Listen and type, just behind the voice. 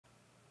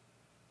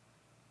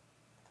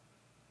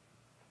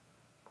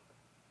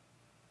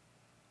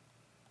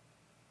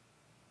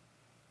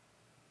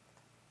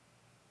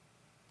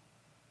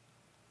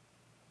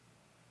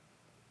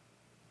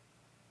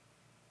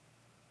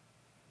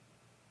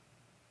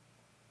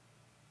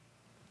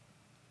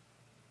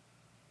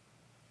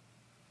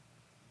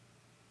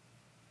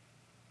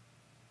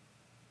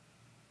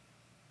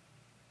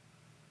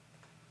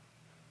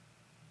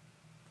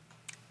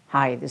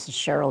Hi, this is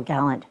Cheryl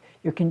Gallant,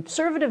 your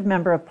Conservative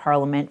Member of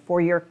Parliament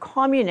for your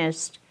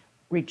communist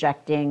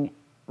rejecting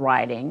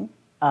riding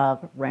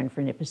of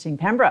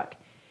Renfrew-Nipissing-Pembroke.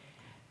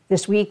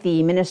 This week,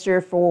 the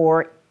Minister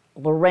for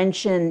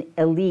Laurentian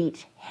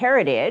Elite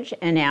Heritage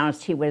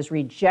announced he was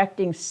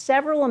rejecting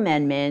several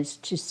amendments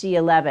to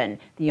C11,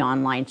 the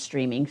Online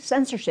Streaming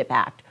Censorship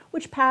Act,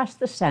 which passed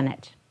the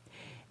Senate.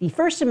 The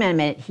first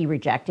amendment he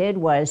rejected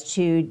was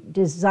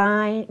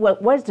designed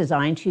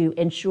to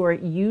ensure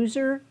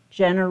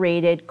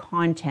user-generated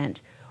content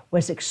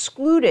was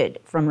excluded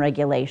from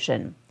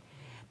regulation.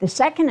 The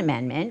Second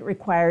Amendment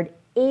required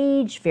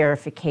age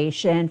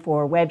verification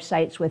for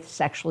websites with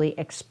sexually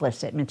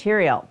explicit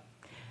material.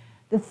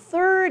 The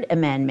Third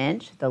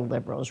Amendment, the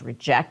Liberals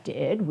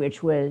rejected,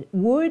 which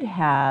would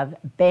have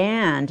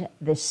banned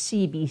the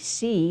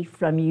CBC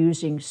from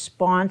using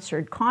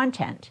sponsored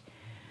content.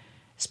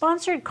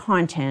 Sponsored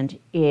content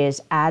is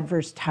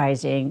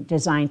advertising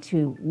designed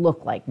to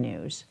look like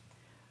news.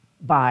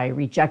 By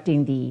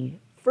rejecting the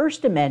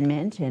First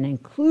Amendment and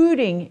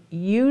including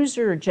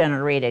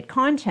user-generated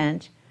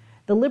content,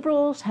 the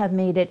Liberals have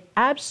made it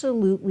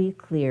absolutely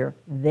clear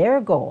their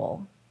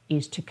goal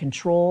is to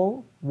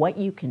control what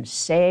you can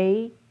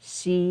say,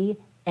 see,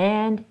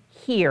 and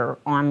hear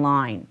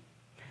online.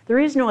 There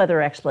is no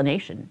other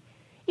explanation.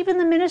 Even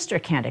the minister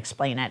can't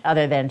explain it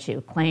other than to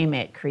claim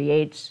it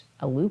creates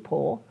a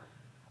loophole.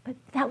 But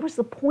that was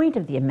the point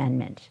of the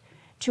amendment,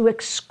 to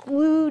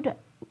exclude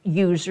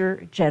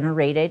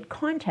user-generated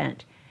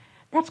content.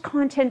 That's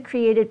content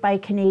created by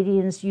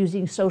Canadians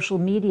using social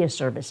media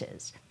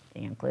services.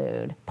 They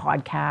include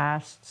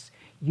podcasts,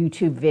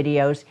 YouTube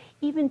videos,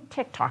 even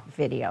TikTok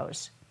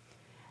videos.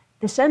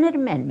 The Senate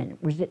amendment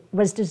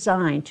was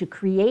designed to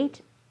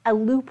create a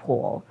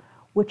loophole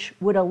which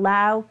would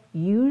allow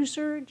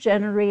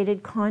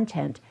user-generated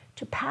content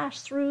to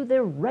pass through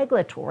the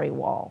regulatory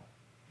wall.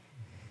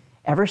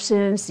 Ever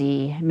since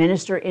the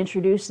minister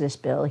introduced this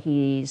bill,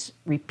 he's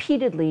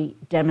repeatedly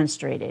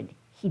demonstrated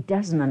he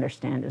doesn't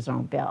understand his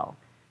own bill.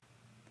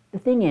 The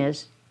thing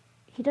is,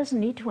 he doesn't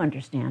need to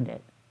understand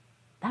it.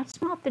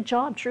 That's not the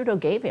job Trudeau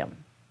gave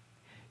him.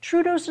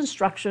 Trudeau's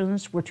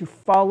instructions were to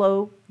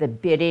follow the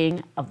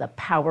bidding of the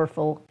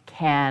powerful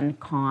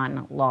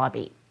CanCon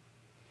lobby.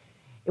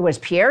 It was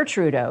Pierre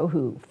Trudeau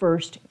who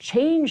first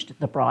changed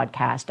the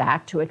Broadcast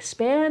Act to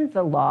expand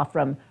the law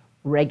from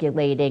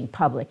regulating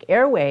public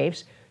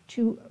airwaves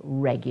to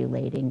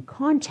regulating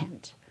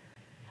content.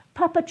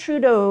 Papa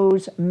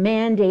Trudeau's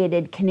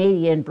mandated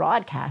Canadian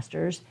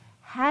broadcasters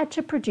had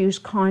to produce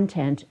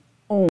content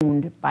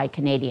owned by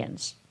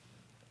Canadians.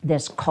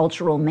 This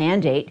cultural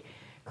mandate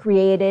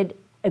created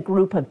a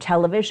group of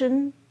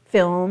television,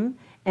 film,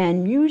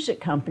 and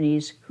music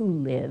companies who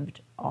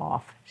lived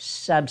off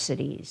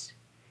subsidies.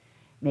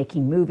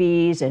 Making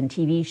movies and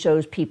TV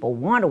shows people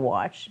want to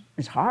watch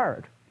is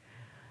hard.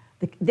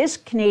 This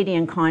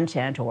Canadian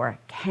content, or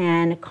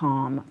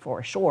CanCom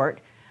for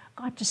short,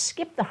 got to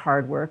skip the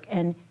hard work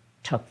and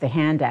took the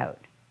handout.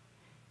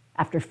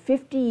 After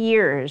 50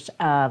 years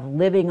of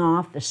living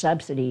off the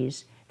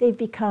subsidies, they've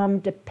become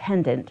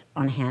dependent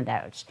on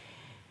handouts.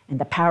 And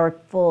the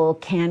powerful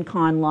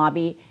CanCon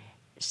lobby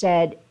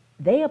said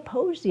they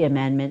oppose the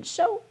amendment,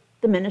 so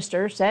the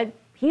minister said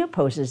he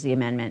opposes the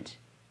amendment.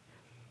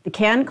 The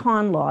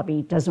CanCon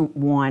lobby doesn't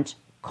want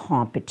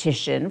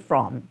competition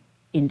from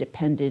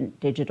independent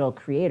digital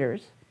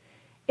creators.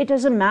 It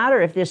doesn't matter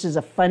if this is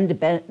a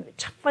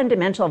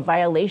fundamental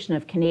violation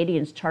of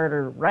Canadians'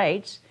 charter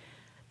rights.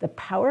 The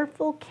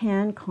powerful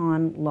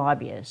CanCon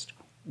lobbyists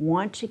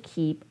want to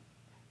keep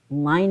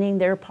lining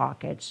their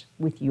pockets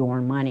with your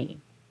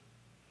money.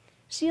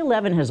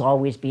 C11 has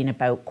always been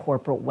about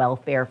corporate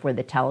welfare for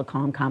the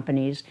telecom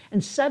companies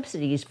and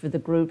subsidies for the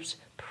groups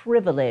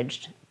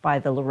privileged by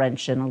the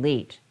Laurentian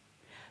elite.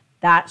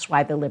 That's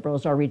why the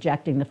Liberals are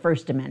rejecting the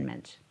First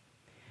Amendment.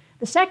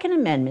 The Second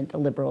Amendment the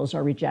Liberals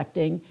are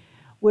rejecting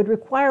would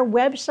require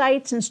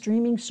websites and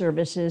streaming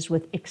services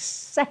with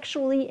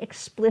sexually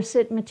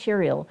explicit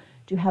material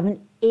to have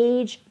an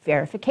age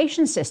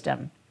verification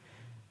system.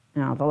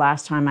 Now, the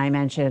last time I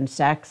mentioned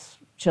sex,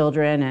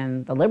 children,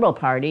 and the Liberal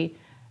Party,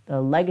 the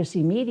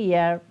legacy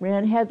media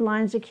ran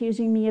headlines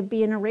accusing me of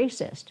being a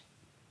racist.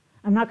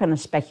 I'm not going to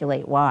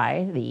speculate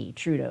why the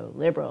Trudeau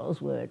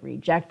Liberals would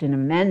reject an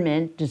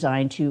amendment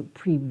designed to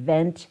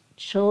prevent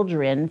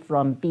children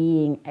from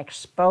being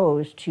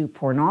exposed to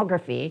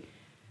pornography.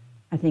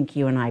 I think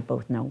you and I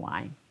both know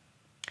why.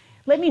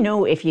 Let me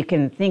know if you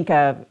can think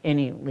of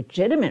any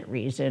legitimate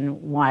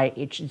reason why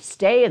it should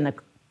stay in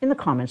the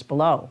comments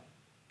below.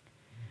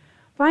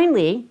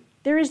 Finally,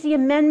 there is the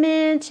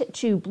amendment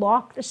to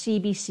block the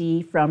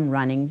CBC from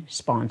running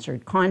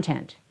sponsored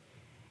content.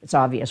 It's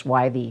obvious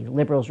why the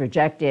Liberals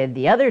rejected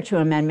the other two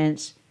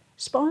amendments.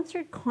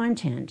 Sponsored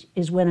content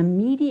is when a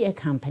media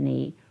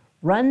company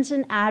runs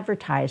an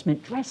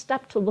advertisement dressed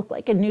up to look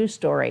like a news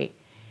story.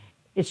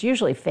 It's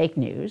usually fake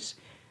news.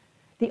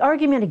 The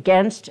argument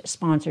against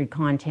sponsored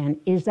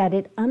content is that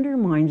it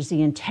undermines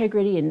the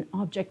integrity and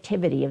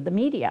objectivity of the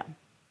media.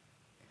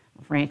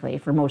 Frankly,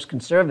 for most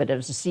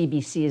conservatives, the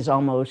CBC is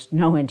almost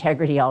no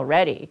integrity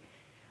already.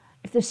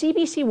 If the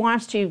CBC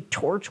wants to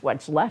torch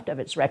what's left of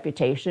its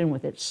reputation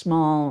with its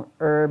small,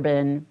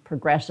 urban,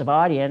 progressive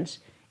audience,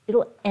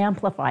 it'll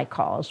amplify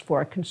calls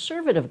for a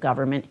conservative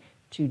government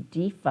to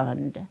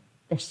defund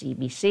the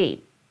CBC.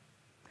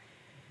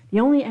 The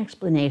only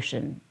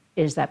explanation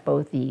is that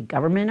both the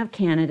Government of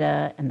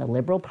Canada and the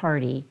Liberal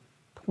Party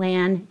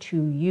plan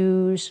to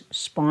use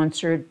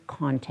sponsored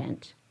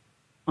content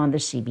on the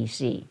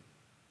CBC.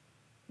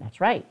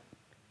 That's right.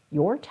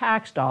 Your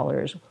tax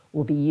dollars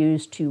will be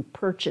used to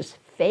purchase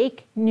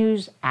fake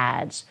news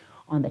ads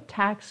on the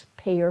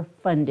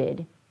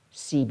taxpayer-funded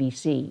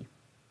CBC.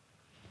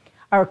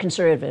 Our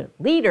Conservative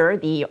leader,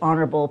 the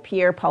Honourable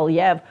Pierre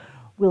Poilievre,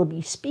 will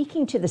be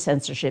speaking to the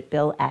censorship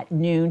bill at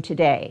noon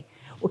today.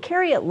 We'll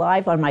carry it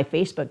live on my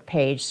Facebook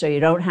page so you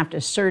don't have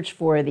to search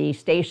for the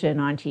station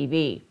on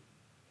TV.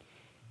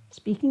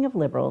 Speaking of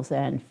Liberals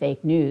and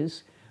fake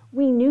news,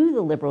 we knew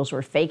the Liberals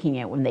were faking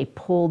it when they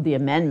pulled the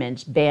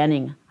amendments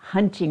banning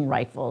hunting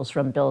rifles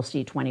from Bill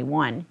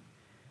C-21.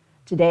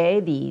 Today,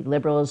 the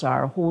Liberals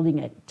are holding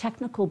a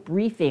technical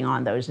briefing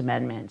on those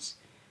amendments.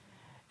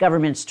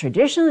 Governments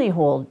traditionally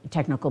hold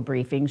technical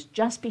briefings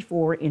just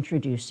before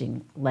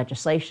introducing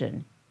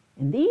legislation.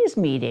 In these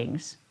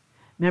meetings,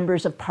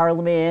 members of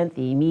Parliament,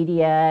 the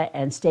media,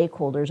 and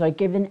stakeholders are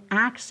given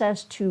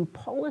access to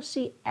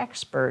policy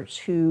experts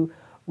who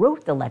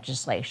wrote the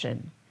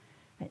legislation.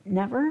 But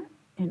never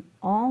in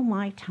all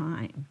my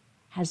time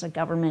has a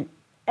government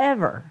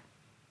ever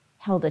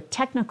held a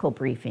technical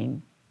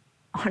briefing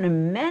on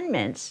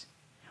amendments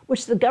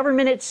which the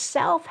government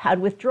itself had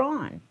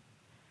withdrawn.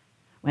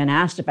 When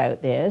asked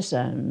about this,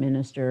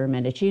 Minister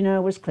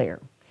Mendicino was clear.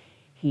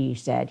 He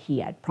said he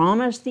had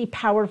promised the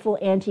powerful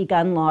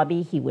anti-gun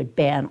lobby he would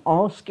ban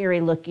all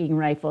scary-looking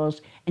rifles,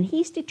 and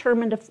he's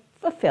determined to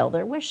fulfill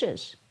their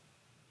wishes.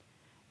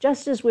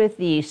 Just as with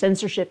the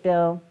censorship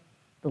bill,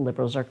 the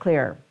Liberals are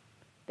clear.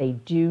 They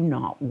do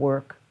not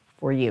work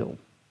for you.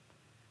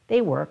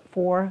 They work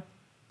for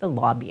the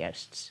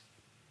lobbyists.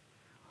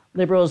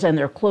 Liberals and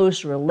their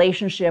close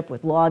relationship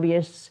with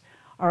lobbyists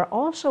are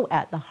also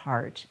at the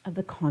heart of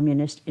the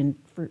communist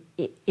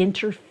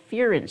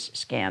interference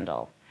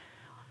scandal.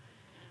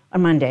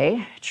 On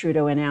Monday,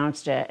 Trudeau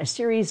announced a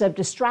series of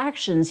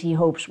distractions he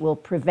hopes will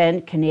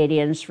prevent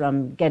Canadians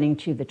from getting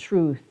to the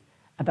truth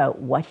about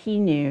what he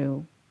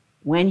knew,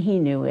 when he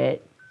knew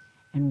it,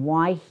 and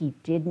why he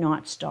did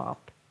not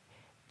stop.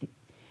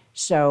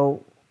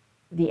 So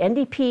the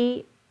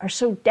NDP are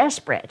so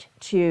desperate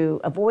to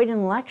avoid an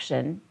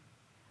election,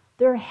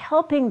 they're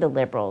helping the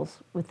Liberals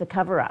with the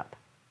cover-up.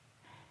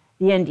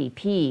 The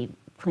NDP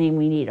claim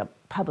we need a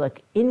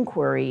public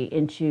inquiry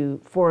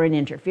into foreign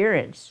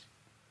interference.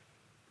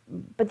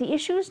 But the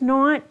issue is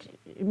not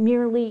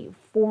merely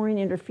foreign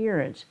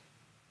interference.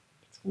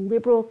 It's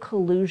Liberal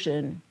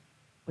collusion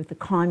with the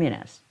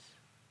communists.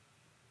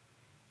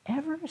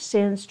 Ever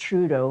since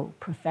Trudeau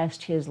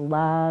professed his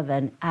love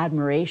and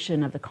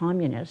admiration of the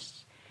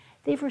communists,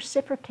 they've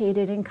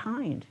reciprocated in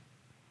kind.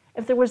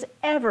 If there was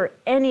ever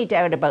any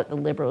doubt about the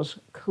Liberals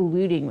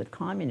colluding with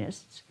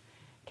communists,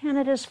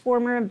 Canada's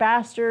former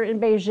ambassador in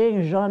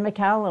Beijing, John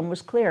McCallum,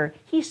 was clear.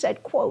 He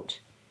said, quote,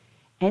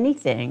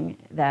 "Anything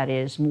that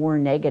is more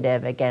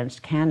negative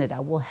against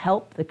Canada will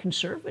help the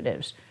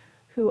Conservatives,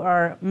 who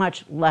are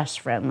much less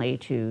friendly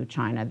to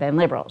China than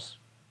Liberals,"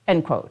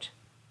 end quote.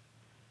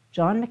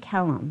 John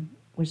McCallum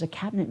was a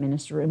cabinet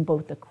minister in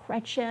both the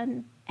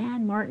Chrétien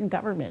and Martin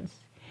governments.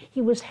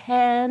 He was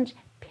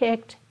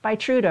hand-picked by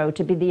Trudeau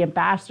to be the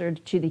ambassador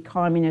to the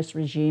communist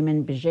regime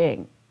in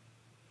Beijing.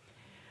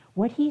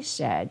 What he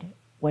said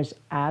was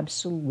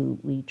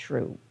absolutely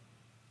true.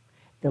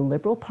 The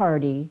Liberal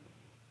Party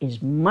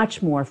is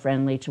much more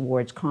friendly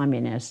towards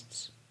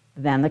communists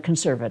than the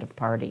Conservative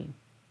Party.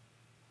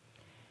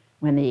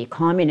 When the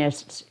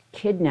communists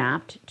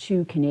kidnapped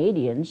 2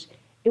 Canadians,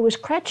 it was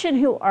Chrétien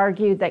who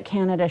argued that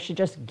Canada should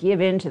just give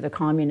in to the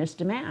communist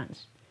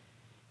demands.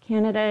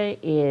 Canada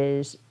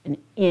is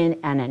in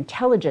an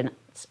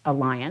intelligence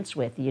alliance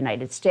with the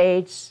United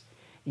States,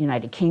 the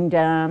United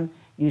Kingdom,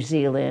 New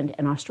Zealand,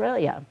 and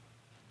Australia.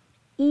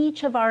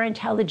 Each of our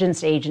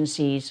intelligence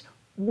agencies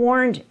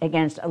warned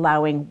against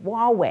allowing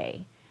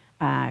Huawei,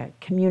 a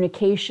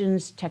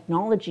communications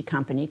technology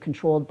company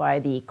controlled by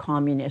the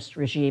communist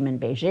regime in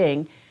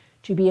Beijing,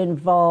 to be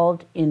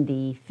involved in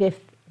the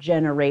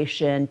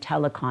 5th-generation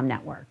telecom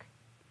network.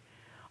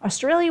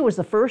 Australia was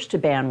the first to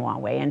ban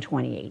Huawei in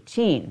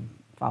 2018,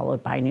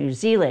 followed by New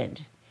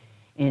Zealand.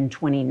 In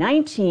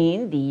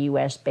 2019, the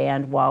U.S.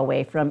 banned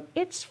Huawei from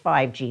its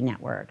 5G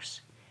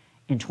networks.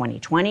 In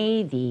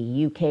 2020, the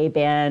U.K.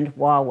 banned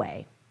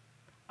Huawei.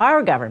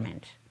 Our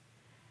government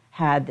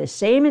had the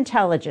same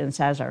intelligence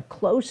as our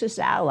closest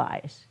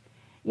allies,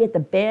 yet the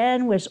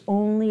ban was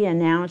only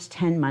announced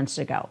 10 months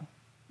ago.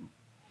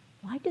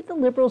 Why did the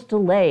Liberals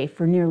delay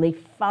for nearly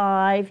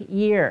 5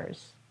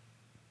 years?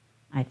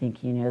 I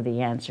think you know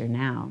the answer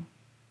now.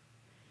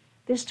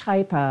 This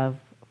type of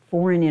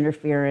foreign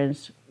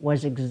interference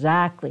was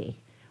exactly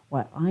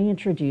Well, I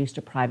introduced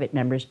a private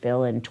member's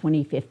bill in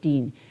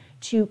 2015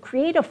 to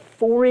create a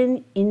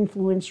foreign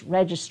influence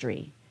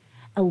registry,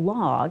 a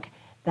log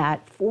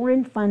that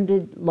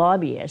foreign-funded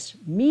lobbyists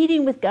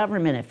meeting with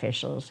government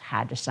officials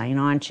had to sign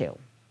on to.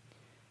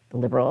 The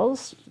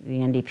Liberals, the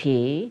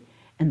NDP,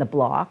 and the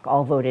Bloc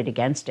all voted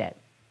against it.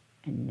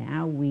 And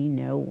now we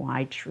know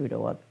why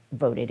Trudeau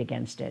voted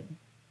against it.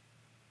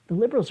 The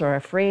Liberals are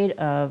afraid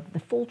of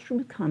the full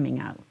truth coming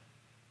out.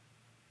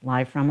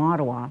 Live from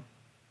Ottawa,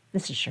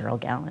 this is Cheryl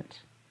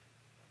Gallant.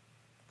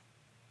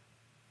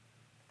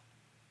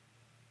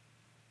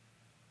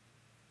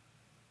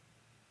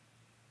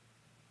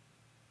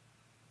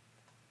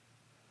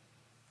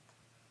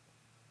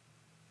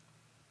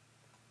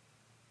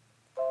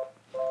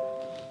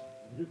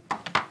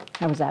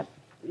 How was that?